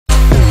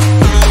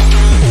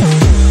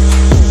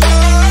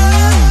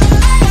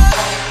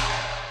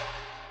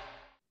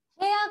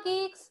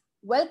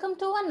Welcome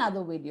to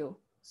another video.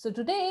 So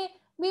today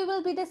we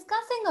will be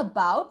discussing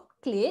about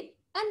clade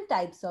and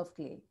types of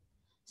clade.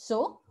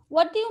 So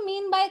what do you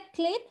mean by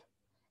clade?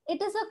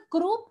 It is a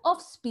group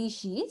of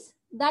species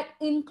that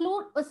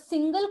include a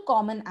single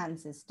common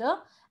ancestor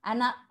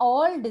and are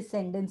all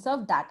descendants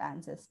of that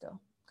ancestor.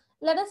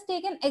 Let us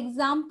take an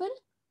example.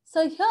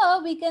 So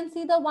here we can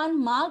see the one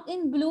marked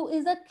in blue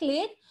is a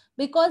clade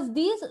because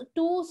these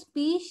two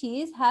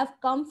species have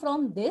come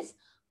from this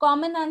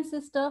common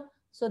ancestor.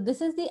 So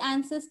this is the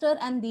ancestor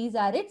and these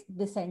are its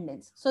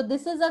descendants. So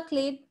this is a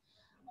clade.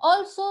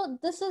 Also,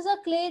 this is a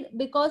clade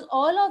because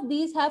all of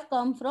these have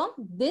come from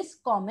this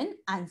common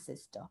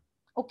ancestor.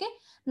 Okay.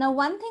 Now,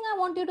 one thing I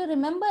want you to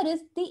remember is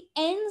the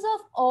ends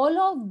of all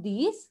of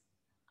these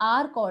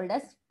are called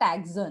as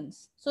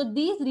taxons. So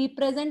these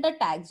represent a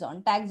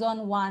taxon,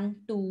 taxon 1,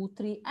 2,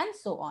 3, and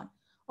so on.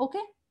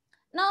 Okay.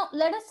 Now,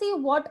 let us see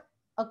what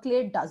a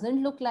clade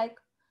doesn't look like.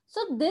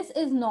 So this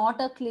is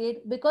not a clade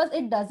because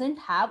it doesn't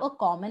have a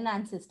common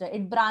ancestor.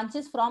 It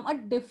branches from a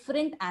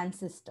different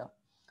ancestor.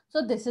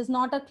 So this is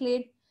not a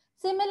clade.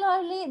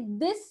 Similarly,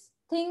 this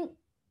thing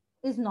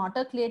is not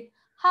a clade.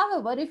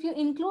 However, if you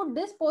include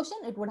this portion,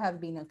 it would have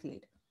been a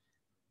clade.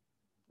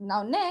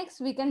 Now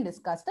next, we can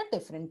discuss the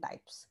different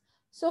types.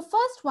 So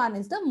first one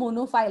is the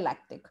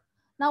monophyletic.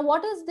 Now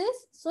what is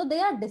this? So they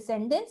are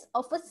descendants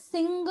of a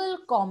single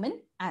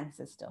common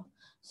ancestor.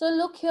 So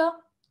look here,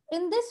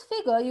 in this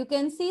figure, you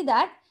can see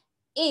that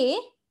A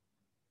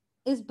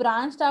is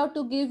branched out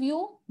to give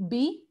you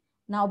B.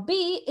 Now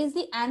B is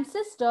the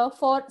ancestor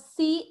for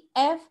C,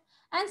 F,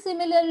 and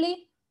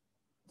similarly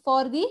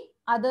for the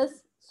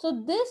others.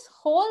 So this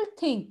whole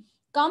thing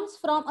comes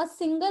from a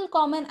single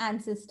common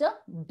ancestor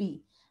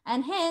B,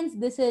 and hence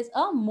this is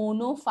a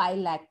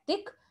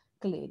monophyletic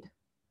clade.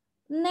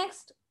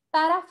 Next,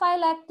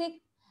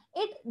 paraphyletic.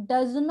 It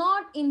does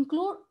not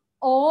include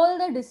all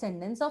the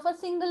descendants of a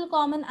single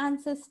common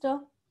ancestor.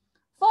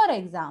 For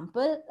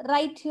example,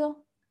 right here.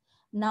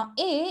 Now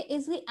A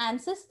is the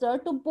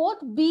ancestor to both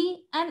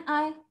B and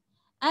I,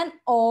 and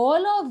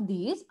all of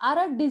these are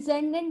a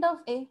descendant of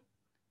A.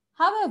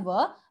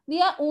 However, we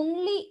are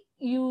only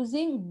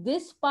using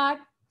this part,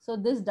 so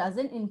this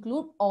doesn't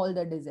include all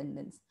the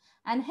descendants,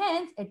 and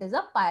hence it is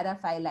a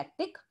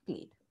paraphyletic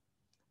clade.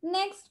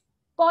 Next,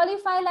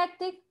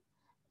 polyphyletic.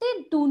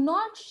 They do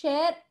not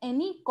share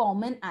any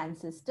common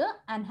ancestor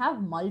and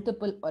have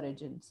multiple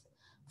origins.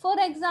 For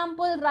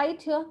example,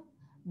 right here,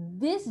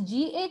 these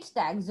GH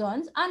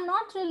taxons are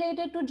not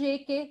related to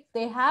JK.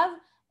 They have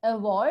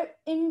evolved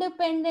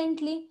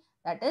independently.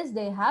 That is,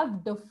 they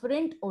have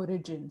different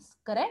origins,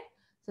 correct?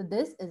 So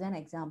this is an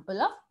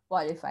example of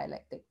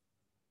polyphyletic.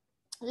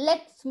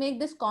 Let's make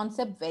this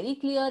concept very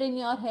clear in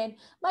your head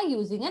by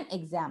using an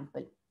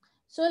example.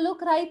 So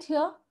look right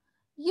here.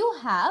 You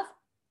have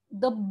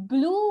the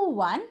blue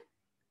one,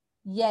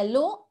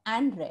 yellow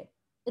and red,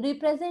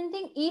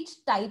 representing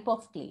each type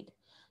of clade.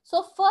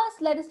 So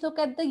first, let us look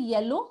at the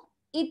yellow.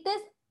 It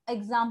is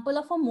example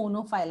of a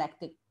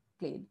monophyletic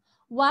clade.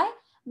 Why?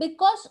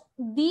 Because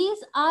these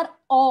are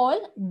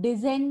all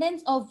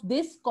descendants of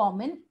this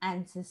common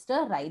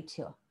ancestor right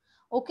here.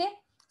 Okay.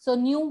 So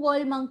new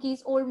world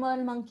monkeys, old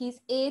world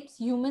monkeys, apes,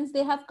 humans,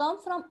 they have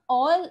come from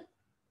all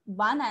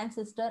one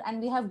ancestor and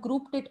we have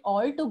grouped it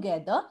all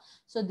together.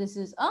 So this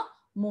is a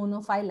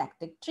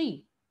monophyletic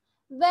tree.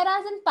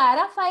 Whereas in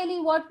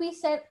paraphyly, what we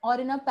said, or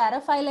in a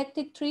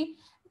paraphyletic tree,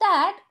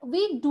 that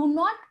we do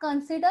not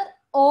consider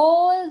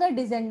all the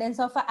descendants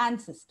of an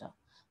ancestor.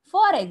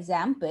 For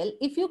example,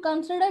 if you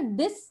consider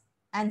this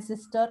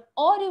ancestor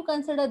or you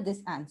consider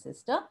this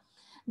ancestor,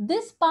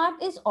 this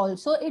part is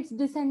also its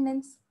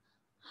descendants.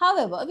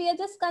 However, we are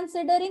just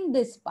considering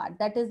this part,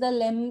 that is the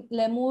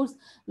lemurs,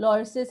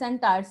 lorises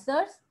and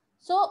tarsers.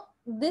 So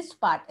this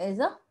part is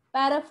a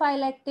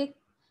paraphyletic.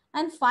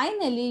 And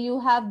finally,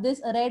 you have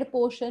this red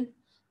portion.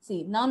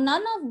 See, now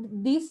none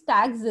of these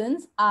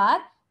taxons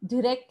are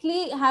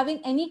directly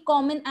having any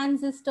common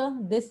ancestor.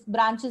 This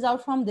branches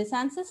out from this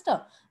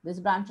ancestor. This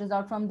branches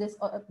out from this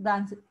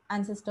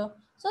ancestor.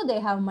 So they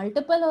have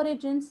multiple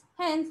origins.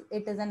 Hence,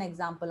 it is an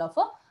example of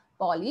a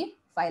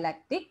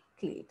polyphyletic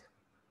clade.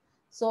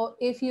 So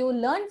if you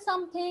learned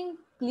something,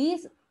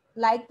 please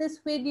like this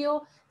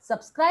video,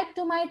 subscribe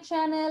to my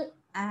channel,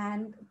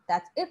 and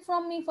that's it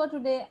from me for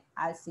today.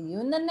 I'll see you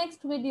in the next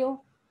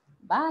video.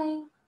 Bye.